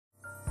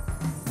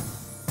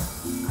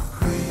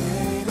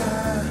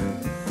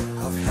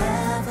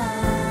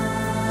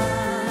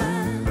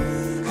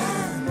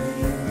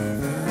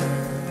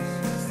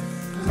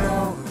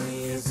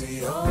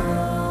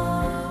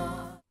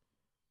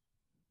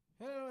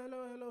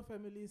Hello,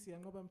 family.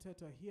 Siyanqoba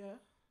Mthethwa here.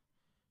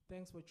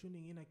 Thanks for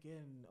tuning in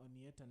again on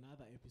yet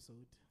another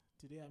episode.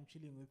 Today I'm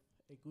chilling with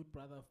a good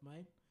brother of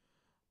mine,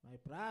 my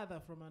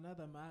brother from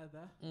another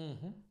mother,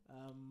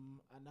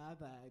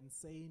 another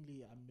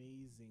insanely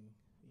amazing,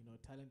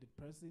 talented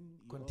person.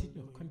 You all know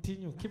him.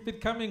 Continue. Keep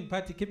it coming,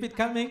 Patty. Keep it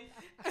coming.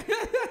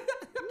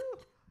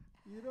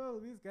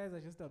 These guys are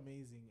just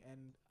amazing.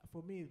 And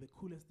for me, the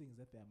coolest thing is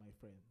that they are my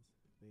friends.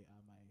 They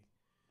are my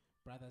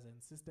brothers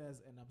and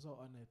sisters, and I'm so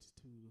honored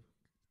to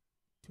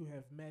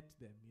have met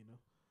them.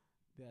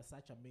 They are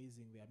such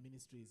amazing. Their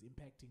ministry is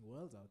impacting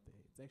worlds out there.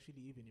 It's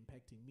actually even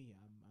impacting me.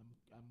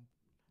 I'm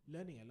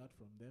learning a lot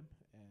from them,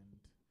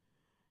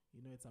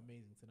 and it's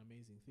amazing. It's an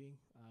amazing thing.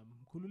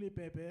 Mkhululi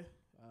Bhebhe,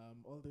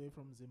 all the way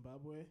from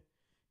Zimbabwe,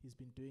 he's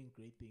been doing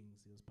great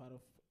things. He was part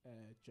of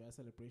Joy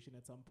Celebration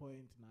at some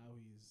point. Now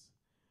he's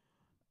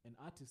an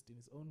artist in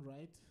his own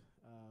right.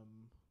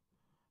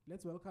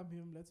 Let's welcome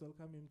him. Let's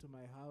welcome him to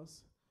my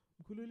house.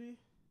 Mkhululi,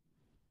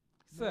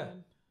 Sir,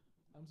 man,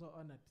 I'm so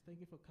honored. Thank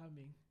you for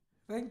coming.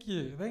 Thank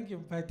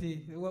you,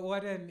 Patty.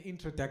 What an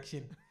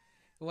introduction.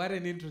 What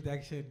an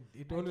introduction.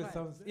 It always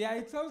sounds,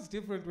 it sounds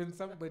different when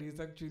somebody is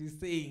actually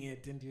saying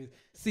it and you're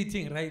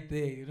sitting right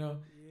there, Yeah,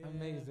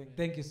 Amazing. man.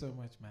 Thank you so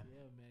much, man.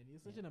 Yeah, man. You're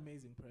such an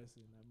amazing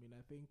person.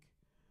 I think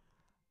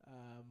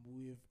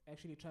we've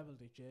actually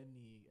traveled a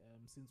journey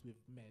since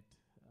we've met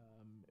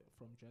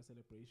from Joy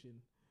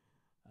Celebration.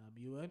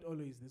 You weren't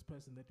always this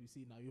person that we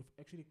see now. You've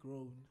actually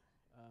grown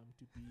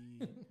to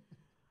be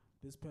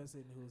this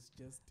person who's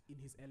just in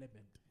his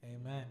element.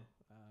 Amen.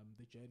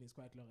 The journey is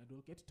quite long, and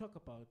we'll get to talk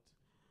about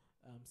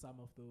some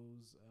of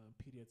those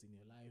periods in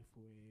your life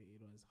where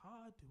it was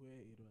hard, where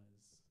it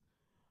was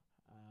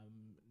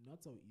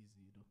not so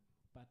easy,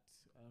 But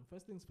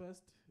first things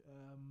first,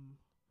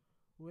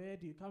 where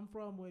do you come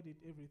from? Where did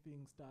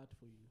everything start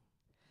for you?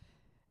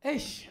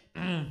 Eish.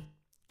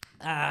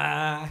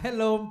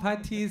 Hello,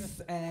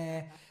 parties,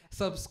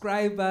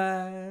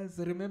 subscribers.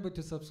 Remember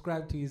to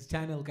subscribe to his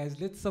channel, guys.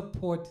 Let's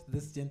support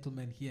this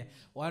gentleman here,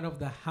 one of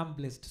the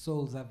humblest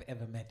souls I've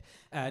ever met.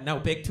 Now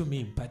back to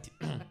me, Patty.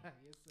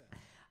 Yes,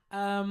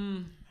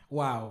 sir.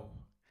 Wow.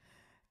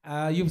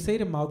 You've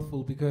said a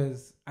mouthful,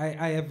 because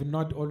I have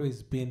not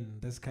always been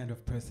this kind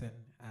of person.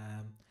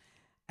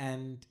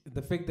 And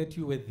the fact that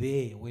you were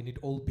there when it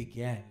all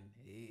began,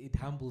 it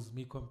humbles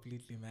me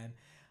completely, man.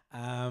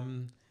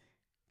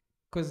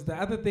 Because the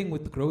other thing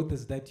with growth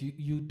is that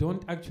you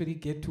don't actually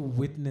get to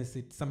witness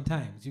it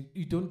sometimes.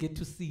 You don't get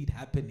to see it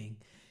happening.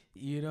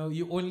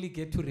 You only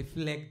get to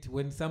reflect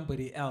when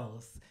somebody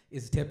else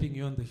is tapping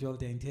you on the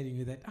shoulder and telling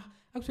you that,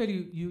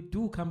 actually, you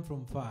do come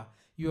from far.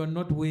 You are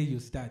not where you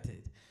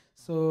started.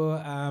 So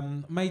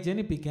my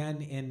journey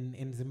began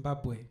in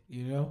Zimbabwe,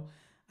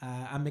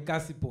 I'm a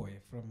Kasi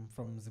boy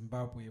from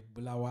Zimbabwe,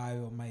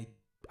 Bulawayo. My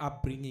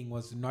upbringing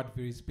was not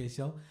very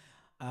special.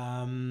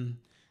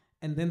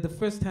 And then the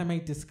first time I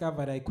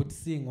discovered I could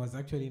sing was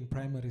actually in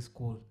primary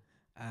school.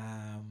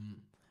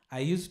 I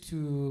used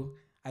to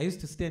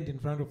stand in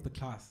front of the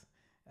class.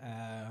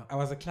 I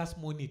was a class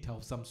monitor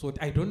of some sort.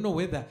 I don't know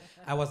whether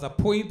I was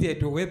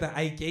appointed or whether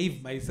I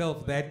gave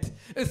myself that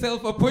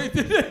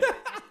self-appointed.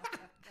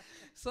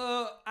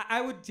 So I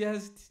would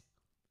just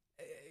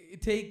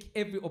take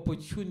every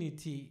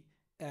opportunity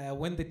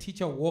when the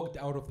teacher walked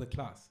out of the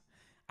class.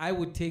 I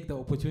would take the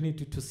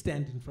opportunity to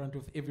stand in front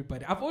of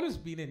everybody. I've always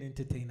been an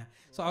entertainer.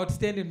 So I would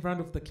stand in front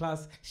of the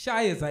class,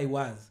 shy as I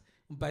was,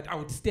 but I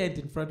would stand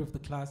in front of the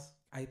class.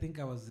 I think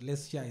I was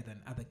less shy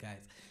than other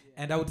guys. Yeah.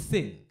 And I would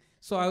sing.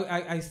 So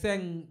I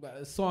sang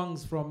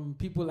songs from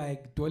people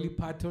like Dolly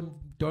Parton,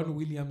 Don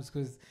Williams,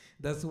 because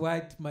that's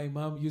what my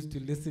mom used to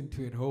listen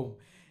to at home.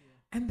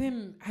 Yeah. And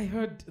then I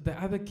heard the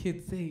other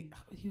kids say,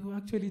 "You're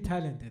actually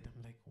talented."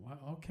 I'm like,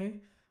 "Wow,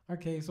 okay."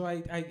 Okay, so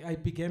I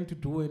began to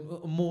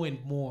do more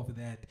and more of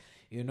that,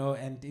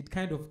 and it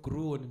kind of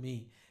grew on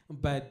me.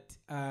 But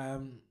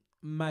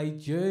my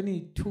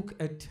journey took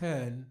a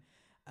turn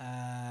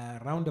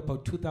around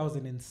about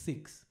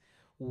 2006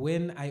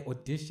 when I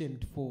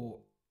auditioned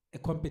for a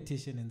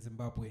competition in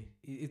Zimbabwe.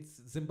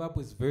 It's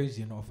Zimbabwe's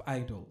version of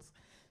Idols.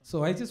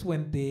 So I just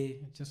went there,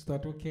 just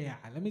thought, okay,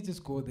 let me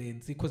just go there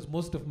and see, because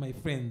most of my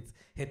friends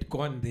had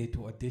gone there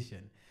to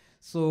audition.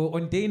 So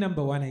on day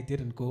number 1, I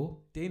didn't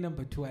go. Day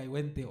number 2, I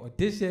went there,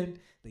 auditioned.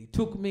 They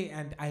took me,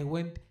 and I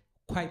went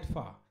quite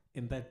far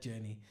in that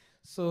journey.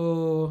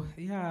 So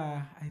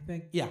I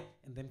think.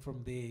 And then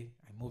from there,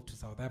 I moved to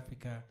South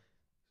Africa.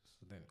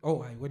 So then,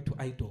 I went to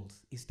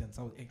Idols, East and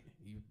South.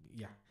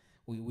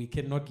 We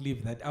cannot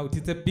leave that out.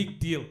 It's a big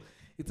deal.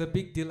 It's a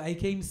big deal. I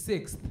came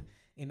 6th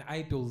in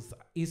Idols,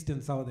 East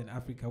and Southern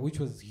Africa, which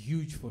was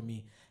huge for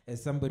me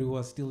as somebody who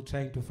was still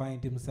trying to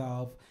find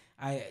himself.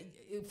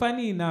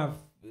 Funny enough,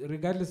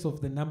 regardless of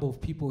the number of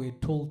people who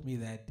had told me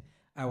that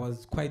I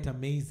was quite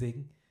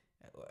amazing,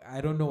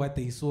 I don't know what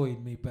they saw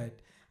in me, but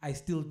I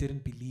still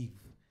didn't believe,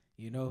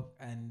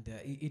 and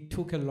it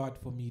took a lot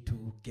for me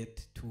to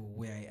get to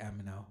where I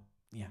am now.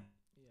 Yeah.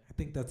 I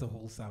think that's a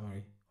whole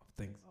summary of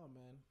things. Oh,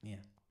 man.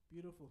 Yeah.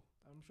 Beautiful.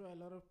 I'm sure a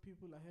lot of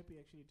people are happy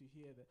actually to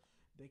hear that.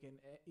 they can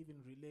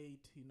even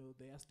relate,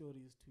 their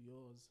stories to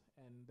yours,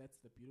 and that's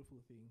the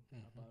beautiful thing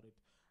about it.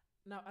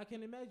 Now, I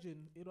can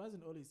imagine it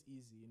wasn't always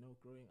easy,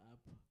 growing up,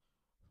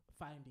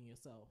 finding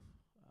yourself,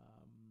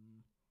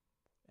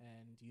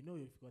 and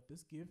you've got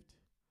this gift,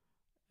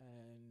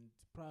 and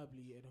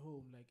probably at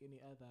home, like any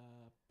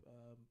other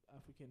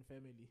African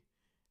family,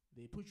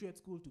 they put you at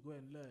school to go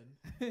and learn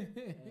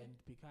and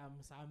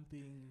become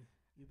something,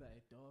 either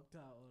a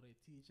doctor or a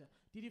teacher.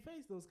 Did you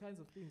face those kinds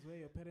of things where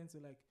your parents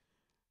were like,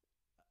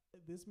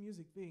 this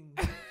music thing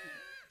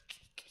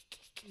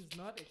is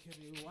not a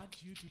career, we want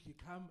you to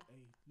become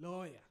a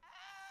lawyer,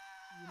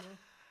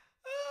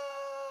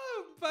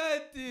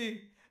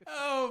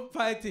 Oh,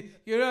 party.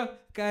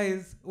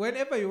 Guys,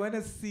 whenever you want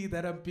to see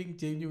that I'm being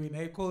genuine,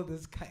 I call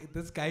this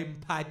guy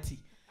Mpati.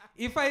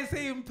 If I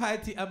say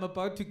Mpati, I'm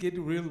about to get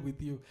real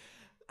with you.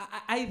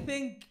 I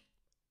think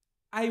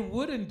I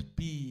wouldn't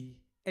be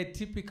a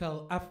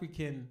typical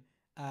African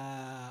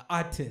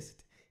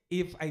artist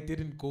if I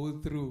didn't go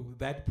through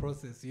that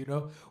process,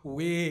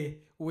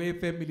 where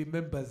family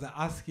members are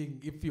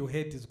asking if your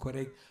head is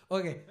correct.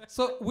 Okay,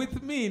 so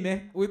with me,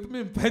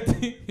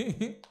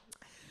 Mpati,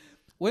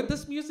 when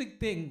this music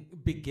thing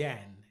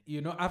began,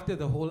 after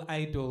the whole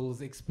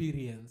idols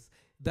experience,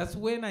 that's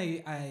when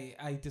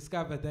I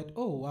discovered that,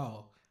 oh,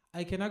 wow,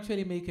 I can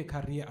actually make a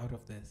career out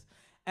of this.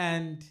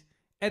 And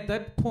at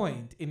that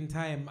point in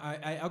time,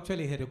 I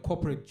actually had a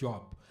corporate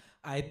job.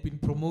 I had been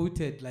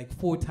promoted like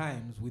 4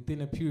 times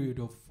within a period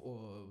of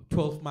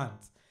 12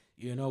 months,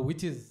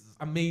 which is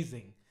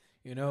amazing.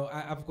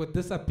 I've got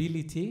this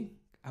ability.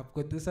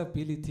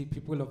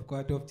 People have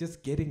got, of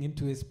just getting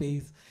into a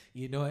space,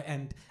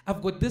 and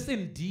I've got this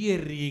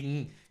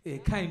endearing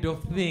kind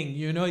of thing,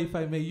 if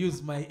I may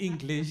use my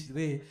English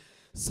there.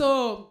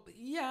 So,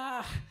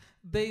 yeah,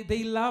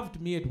 they loved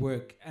me at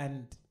work.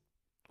 And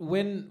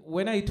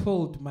when I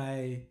told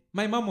my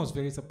mom was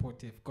very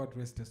supportive, God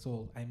rest her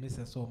soul. I miss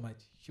her so much.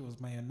 She was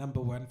my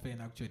 #1 fan,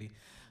 actually.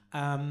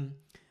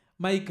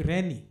 My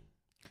granny,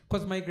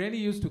 because my granny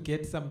used to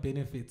get some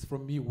benefits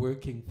from me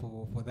working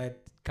for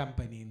that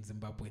company in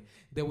Zimbabwe.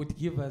 They would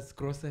give us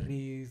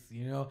groceries,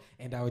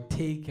 and I would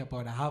take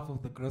about half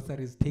of the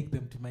groceries, take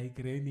them to my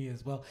granny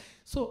as well.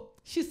 So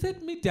she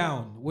sat me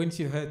down when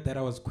she heard that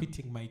I was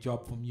quitting my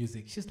job for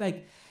music. She's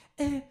like,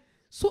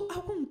 so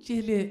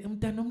awungitshele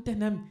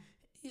mntanami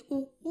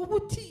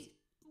ukuthi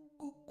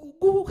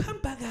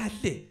kuhamba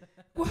kahle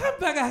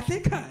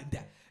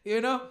ekhanda,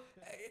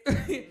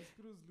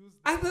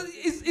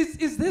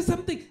 is there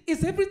something,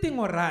 is everything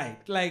all right?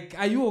 Like,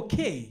 are you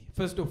okay?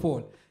 First of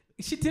all,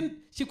 she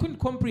couldn't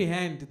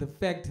comprehend the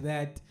fact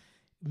that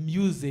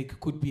music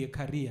could be a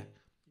career.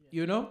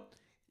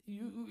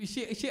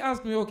 She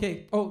asked me,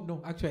 okay, oh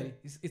no, actually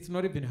it's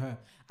not even her.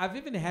 I've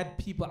even had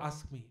people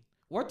ask me,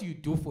 what do you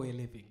do for a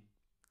living?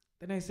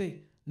 Then I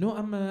say, no,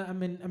 I'm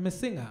a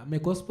singer, I'm a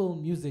gospel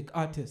music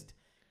artist.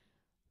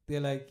 They're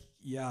like,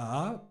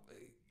 yeah,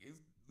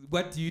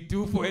 what do you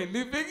do for a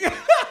living?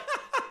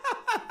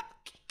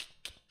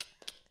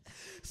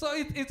 So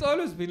it's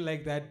always been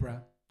like that,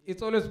 bruh.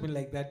 It's always been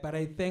like that. But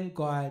I thank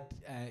God,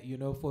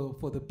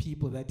 for the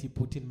people that He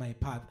put in my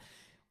path.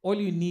 All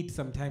you need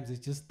sometimes is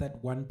just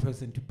that one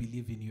person to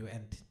believe in you,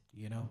 and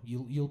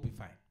you'll be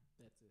fine.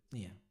 That's it.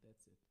 Yeah.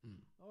 That's it.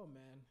 Oh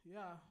man,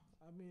 yeah.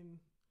 I mean,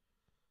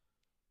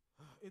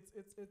 it's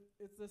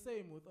the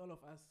same with all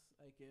of us,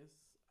 I guess.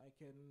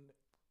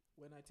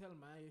 When I tell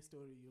my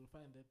story, you'll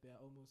find that they're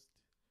almost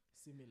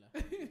similar.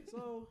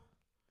 So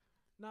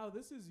now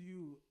this is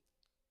you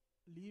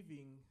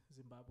leaving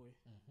Zimbabwe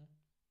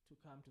to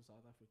come to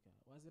South Africa.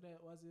 Was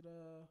it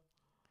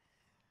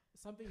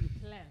something you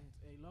planned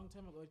a long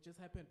time ago? It just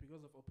happened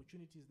because of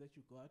opportunities that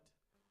you got.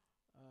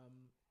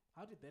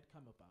 How did that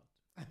come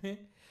about?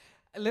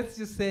 Let's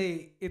just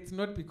say it's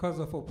not because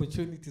of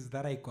opportunities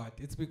that I got.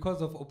 It's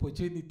because of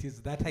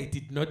opportunities that I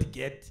did not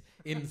get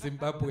in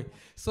Zimbabwe.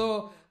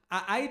 So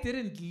I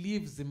didn't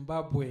leave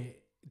Zimbabwe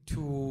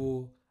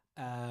to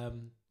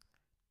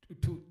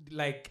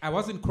like, I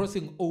wasn't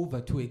crossing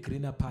over to a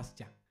greener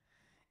pasture.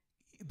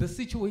 The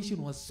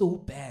situation was so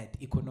bad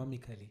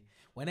economically.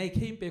 When I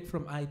came back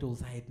from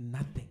Idols, I had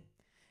nothing,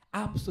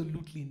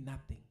 absolutely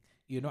nothing.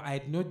 I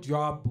had no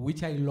job,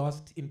 which I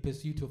lost in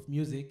pursuit of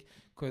music,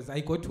 because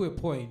I got to a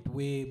point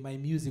where my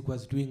music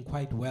was doing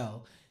quite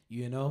well,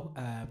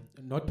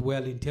 not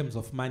well in terms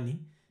of money.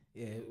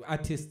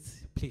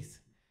 Artists, please.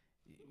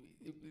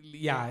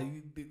 Yeah,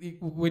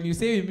 when you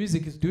say your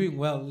music is doing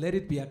well, let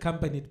it be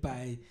accompanied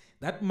by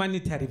that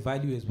monetary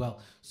value as well.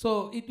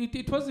 So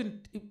it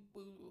wasn't,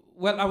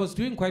 well, I was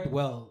doing quite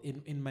well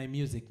in my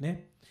music,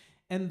 ne?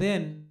 And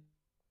then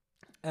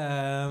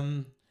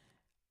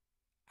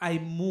I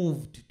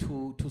moved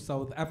to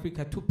South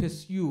Africa to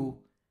pursue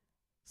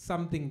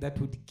something that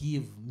would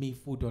give me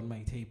food on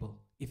my table,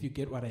 if you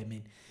get what I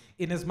mean.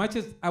 In as much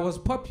as I was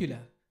popular,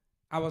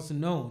 I was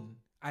known,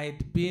 I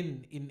had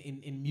been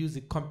in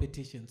music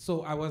competitions,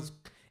 so I was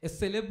a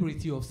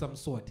celebrity of some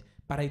sort,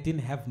 but I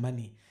didn't have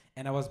money.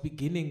 And I was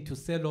beginning to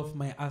sell off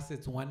my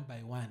assets one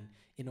by one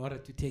in order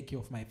to take care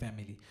of my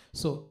family.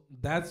 So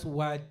that's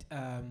what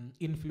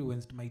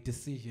influenced my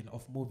decision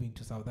of moving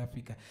to South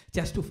Africa,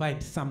 just to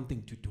find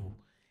something to do.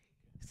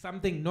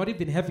 Something not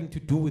even having to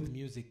do with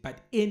music,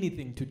 but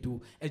anything to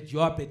do, a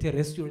job at a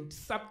restaurant,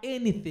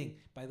 anything.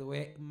 By the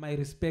way, my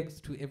respects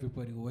to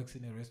everybody who works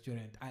in a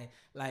restaurant. I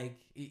like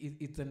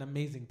it's an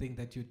amazing thing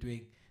that you're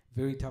doing.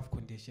 Very tough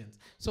conditions.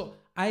 So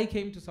I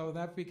came to South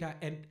Africa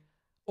and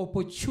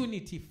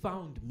opportunity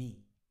found me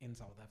in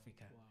South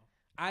Africa. Wow.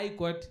 I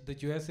got the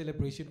Joyous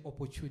Celebration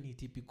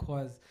opportunity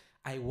because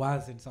I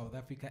was in South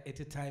Africa at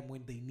a time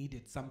when they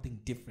needed something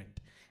different.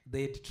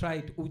 They'd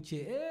tried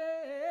Uche,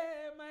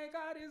 hey, my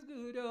God is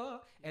good, oh.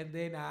 And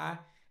then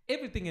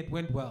everything had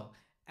went well.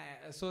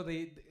 So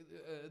they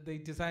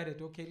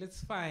decided, okay,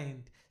 let's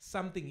find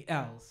something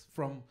else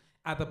from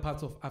other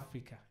parts of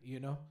Africa, you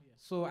know? Yeah.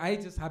 So I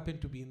just happened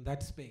to be in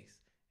that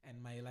space,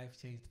 and my life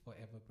changed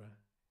forever, bro.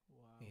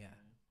 Wow. Yeah.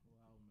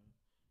 Man. Wow, man.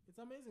 It's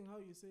amazing how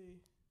you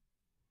say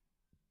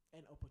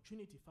an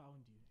opportunity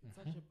found you. It's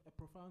such a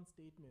profound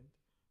statement,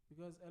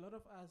 because a lot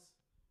of us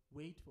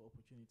wait for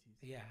opportunities.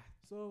 Yeah.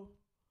 So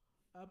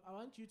I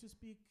want you to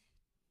speak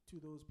to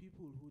those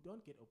people who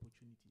don't get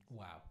opportunities.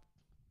 Wow.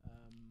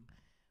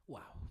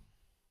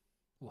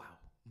 Wow.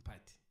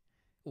 Mpati.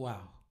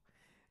 Wow.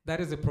 That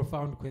is a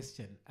profound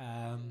question.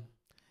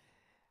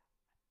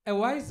 A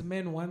wise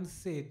man once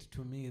said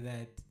to me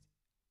that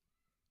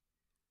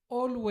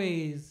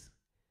always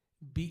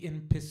be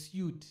in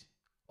pursuit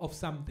of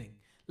something.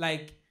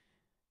 Like,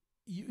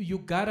 you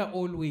gotta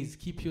always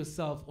keep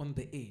yourself on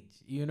the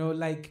edge, you know,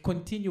 like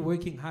continue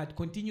working hard,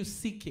 continue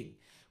seeking,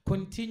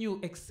 continue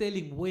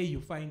excelling where you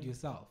find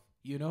yourself,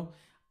 you know.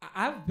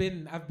 I've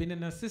been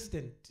an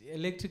assistant,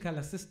 electrical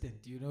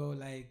assistant, you know,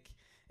 like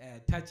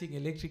touching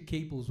electric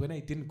cables when I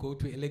didn't go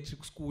to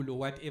electric school or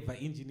whatever,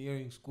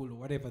 engineering school or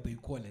whatever they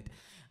call it.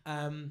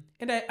 And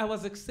I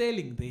was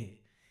excelling there.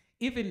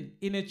 Even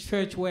in a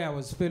church where I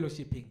was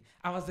fellowshipping,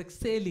 I was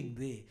excelling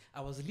there.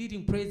 I was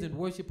leading praise and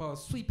worship. I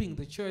was sweeping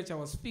the church. I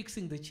was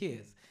fixing the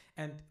chairs.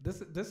 And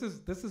this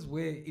is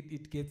where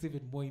it gets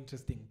even more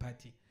interesting,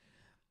 Patty.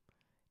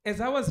 As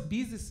I was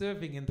busy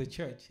serving in the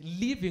church,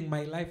 living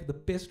my life the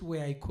best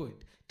way I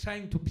could,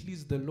 trying to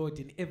please the Lord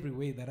in every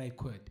way that I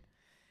could,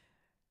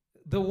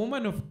 the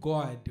woman of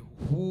God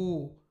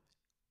whose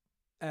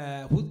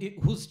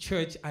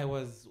church I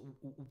was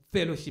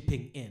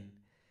fellowshipping in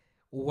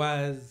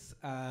was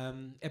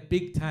a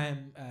big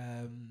time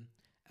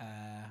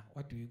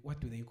what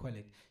do they call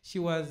it? She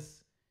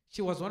was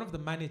one of the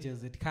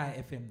managers at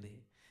Kaya FM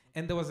there,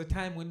 and there was a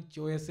time when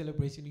Joyous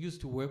Celebration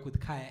used to work with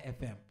Kaya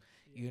FM,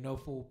 you know,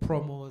 for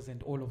promos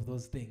and all of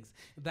those things.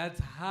 That's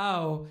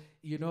how,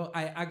 you know,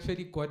 I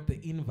actually got the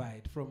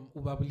invite from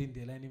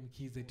Ubabulindela and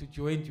Mkhize to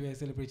join Joyous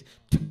Celebration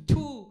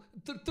through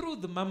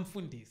the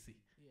Mamfundisi,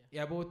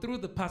 but through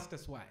the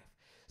pastor's wife.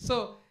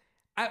 So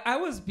I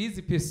was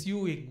busy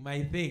pursuing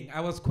my thing.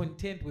 I was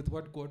content with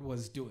what God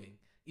was doing.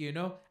 You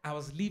know, I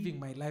was living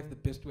my life the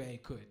best way I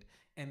could.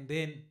 And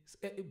then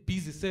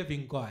busy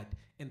serving God.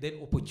 And then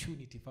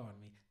opportunity found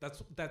me.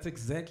 That's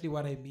exactly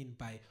what I mean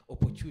by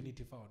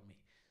opportunity found me.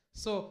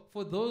 So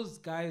for those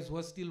guys who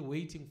are still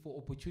waiting for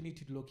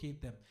opportunity to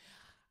locate them,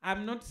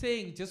 I'm not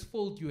saying just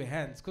fold your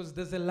hands, because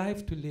there's a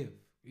life to live.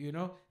 You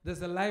know,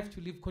 there's a life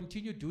to live.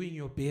 Continue doing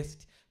your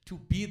best to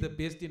be the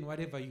best in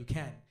whatever you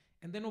can.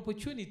 And then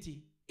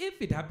opportunity, if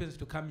it happens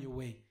to come your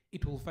way,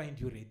 it will find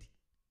you ready.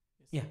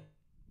 Yes, yeah.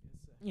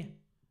 Yes, sir. Yeah.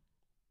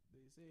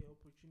 They say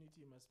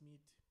opportunity must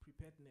meet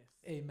preparedness.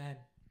 Amen.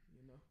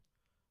 You know.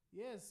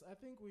 Yes, I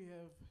think we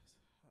have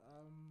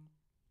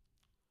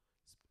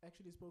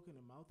actually spoken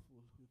a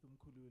mouthful with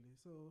Mkhululi.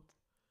 So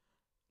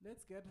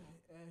let's get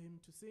him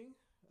to sing.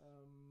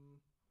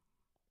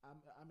 I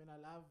mean, I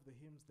love the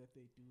hymns that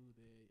they do,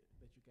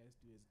 that you guys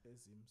do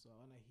as him. So I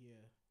want to hear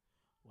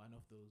one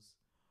of those.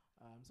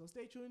 So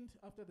stay tuned.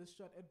 After this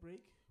short ad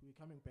break, we're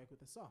coming back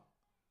with a song.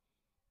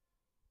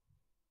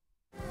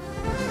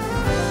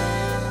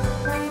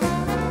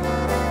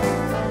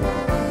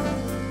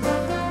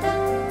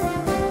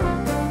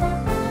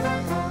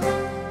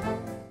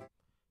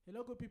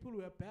 Hello, good people.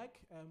 We're back.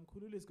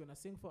 Mkhululi is gonna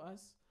sing for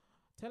us.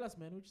 Tell us,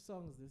 man, which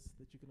song is this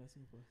that you're gonna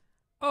sing for us?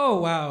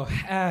 Oh wow,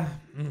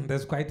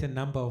 there's quite a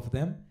number of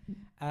them,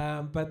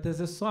 but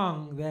there's a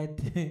song that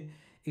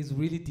is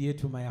really dear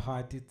to my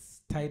heart.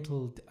 It's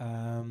titled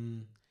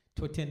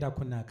Totenda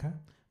Kunaka,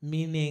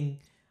 meaning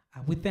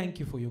we thank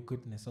you for your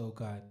goodness, oh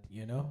God.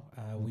 You know,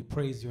 we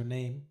praise your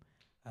name.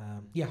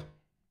 Yeah.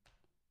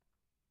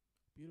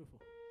 Beautiful.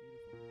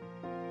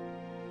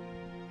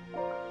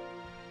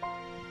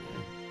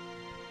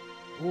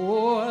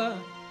 Oh,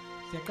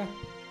 Seka.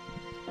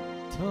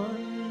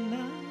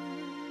 Tona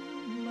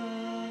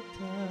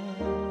mata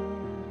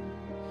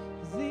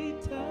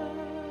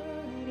zitarenyu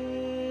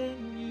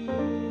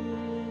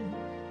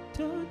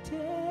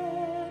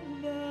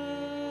totenda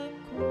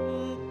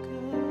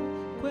kunaka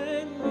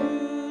kwenu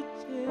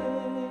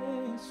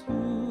Jesu.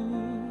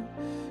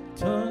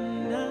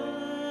 Tona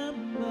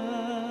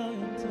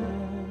mata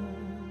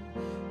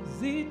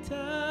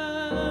zitarenyu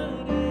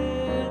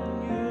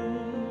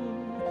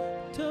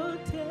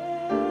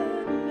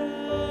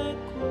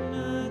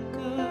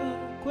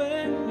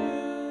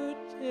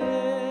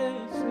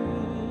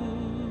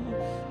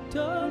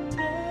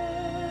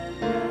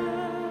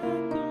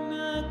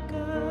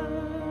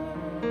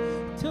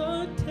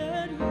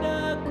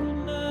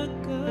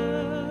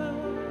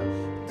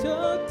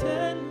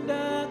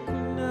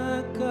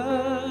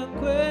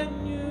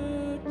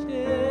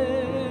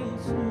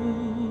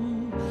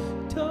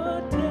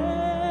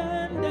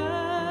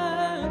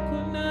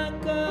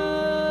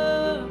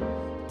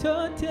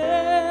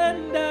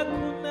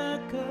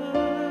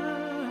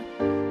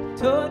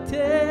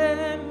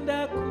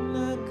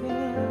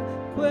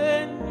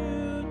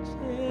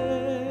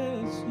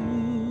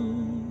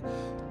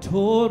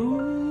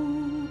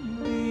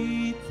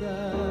torumbidza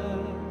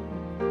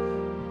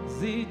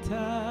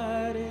zita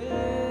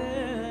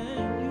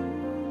renyu,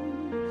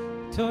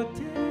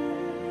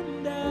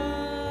 totenda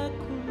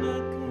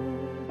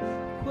kunaka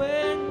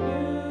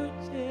kwenyu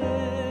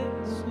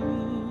Jesu,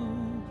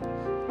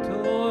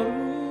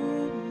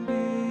 torumbidza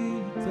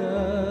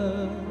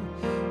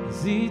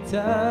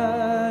zita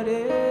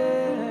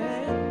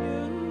renyu,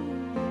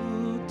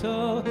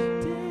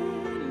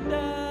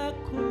 totenda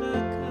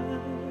kunaka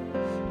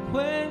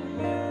kwenyu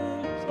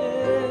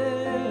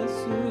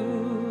Jesu,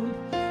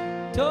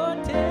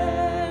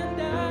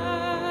 totenda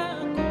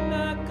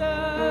kunaka,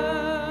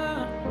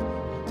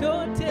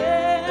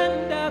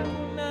 totenda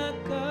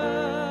kunaka,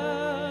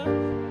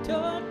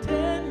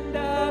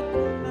 totenda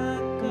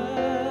kunaka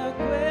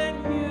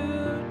kwenyu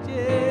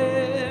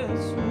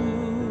Jesu,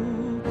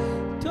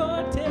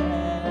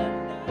 totenda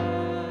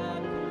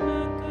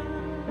kunaka,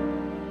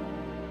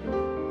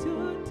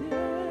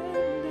 totenda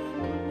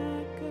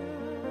kunaka,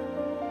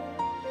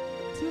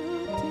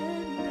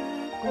 totenda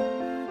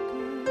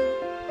kunaka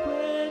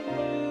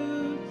kwenyu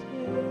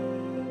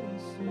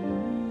Jesu.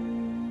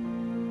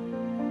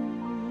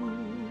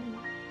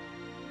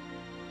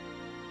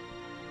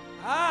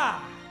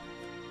 Ah,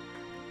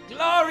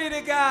 glory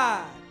to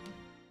God.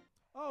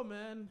 Oh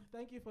man,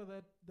 thank you for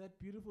that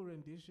beautiful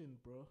rendition,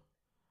 bro.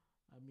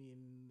 I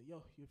mean,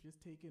 you've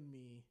just taken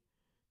me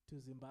to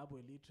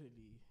Zimbabwe,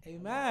 literally.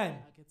 Amen.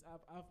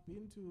 I've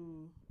been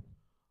to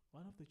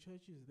one of the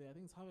churches there. I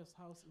think it's Harvest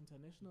House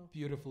International.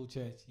 Beautiful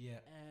church, yeah.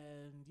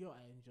 And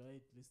I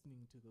enjoyed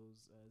listening to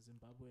those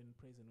Zimbabwean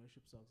praise and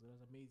worship songs. That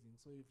was amazing.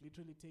 So you've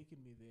literally taken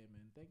me there,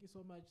 man. Thank you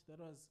so much. That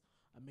was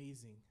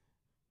amazing.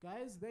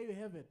 Guys, there you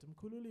have it.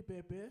 Mkhululi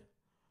Bhebhe,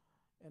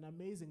 an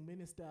amazing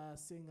minister,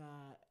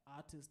 singer,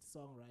 artist,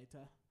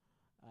 songwriter.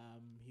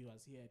 He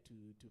was here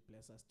to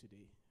bless us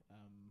today.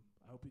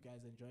 I hope you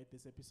guys enjoyed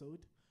this episode.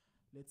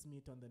 Let's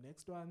meet on the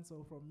next one.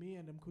 So from me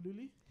and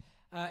Mkhululi,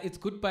 It's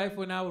goodbye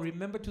for now.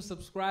 Remember to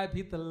subscribe,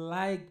 hit the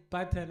like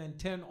button, and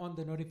turn on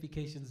the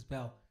notifications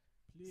bell.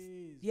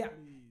 please, Yeah.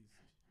 please.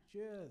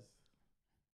 Cheers.